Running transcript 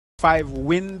5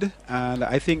 wind, and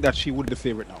I think that she would be the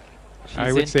favorite now.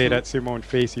 I would say that Simone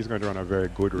Facey is going to run a very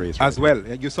good race. As well.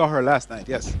 You saw her last night,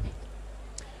 yes.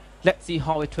 Let's see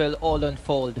how it will all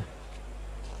unfold.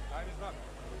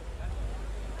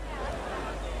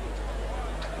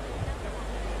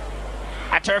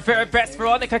 At her very best,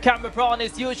 Veronica Campbell-Brown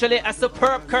is usually a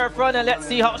superb curve runner. Let's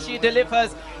see how she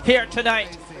delivers here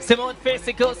tonight. Simone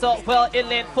Facey goes out well in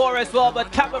lane 4 as well,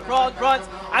 but Campbell-Brown runs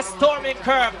a storming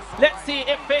curve. Let's see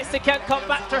if Facey can come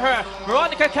back to her.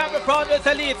 Veronica Campbell-Brown with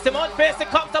the lead. Simone Facey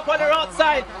comes up on her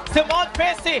outside. Simone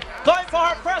Facey going for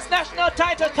her first national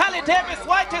title. Callie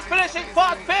Davis-White is finishing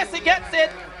fast. Facey gets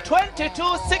it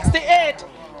 22.68.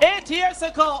 8 years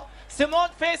ago, Simone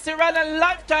Facey ran a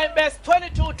lifetime best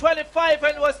 22.25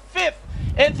 and was 5th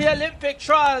in the Olympic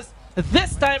trials.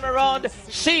 This time around,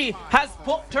 she has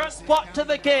booked her spot to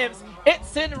the games.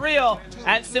 It's in Rio,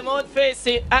 and Simone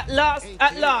Facey, at last,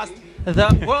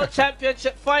 the World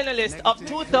Championship finalist of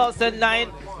 2009,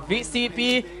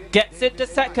 VCB gets into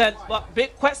second, but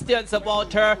big questions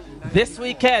about her this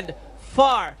weekend.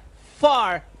 Far,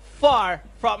 far, far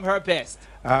from her best.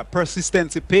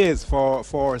 Persistency pays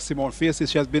for Simone Facey.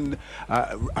 She has been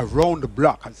around the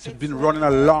block. She's been running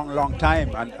a long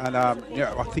time, and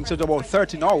yeah, I think she's about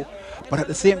 30 now. But at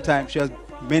the same time, she has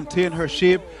maintained her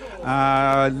shape.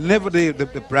 Never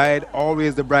the bride,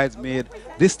 always the bridesmaid.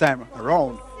 This time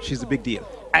around, she's a big deal.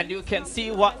 And you can see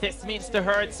what this means to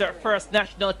her. It's her first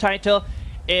national title.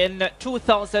 In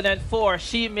 2004,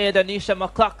 she made Anisha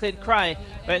McLaughlin cry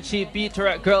when she beat her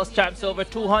at Girls' Champs over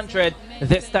 200.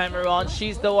 This time around,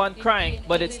 she's the one crying,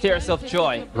 but it's tears of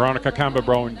joy. Veronica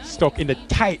Campbell-Brown stuck in the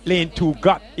tight lane 2,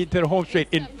 got into the home straight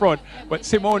in front. But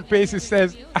Simone Facey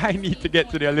says, I need to get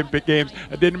to the Olympic Games.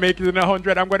 I didn't make it in the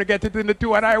 100. I'm going to get it in the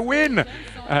 2, and I win.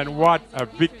 And what a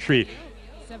victory.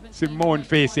 Simone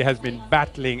Facey has been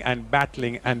battling and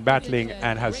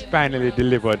has finally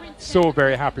delivered. So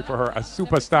very happy for her. A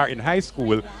superstar in high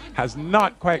school, has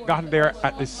not quite gotten there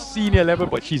at the senior level,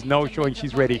 but she's now showing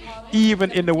she's ready,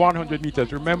 even in the 100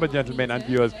 meters. Remember, gentlemen and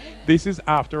viewers, this is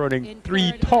after running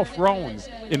 3 tough rounds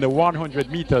in the 100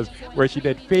 meters, where she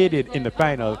then faded in the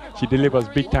final. She delivers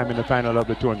big time in the final of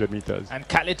the 200 meters. And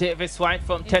Callie Davis-White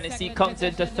from Tennessee comes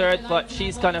into 3rd, but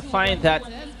she's going to find that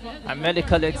a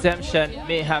medical exemption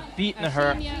may have beaten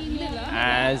her,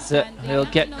 as we'll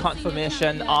get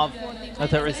confirmation of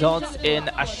the results in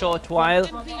a short while.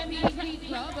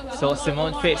 So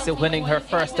Simone Facey winning her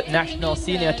first national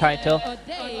senior title,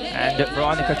 and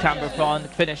Veronica Campbell-Brown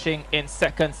finishing in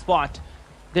 2nd spot.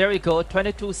 There we go,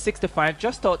 22.65,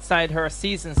 just outside her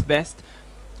season's best.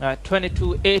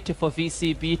 22.80 for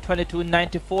VCB,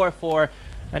 22.94 for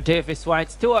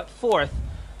Davis-White. Still at 4th,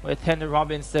 with Henry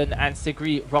Robinson and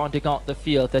Sigri rounding out the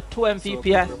field. The 2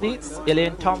 MVP athletes,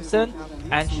 Elaine Thompson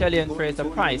and Shelly-Ann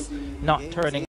Fraser-Price, not turning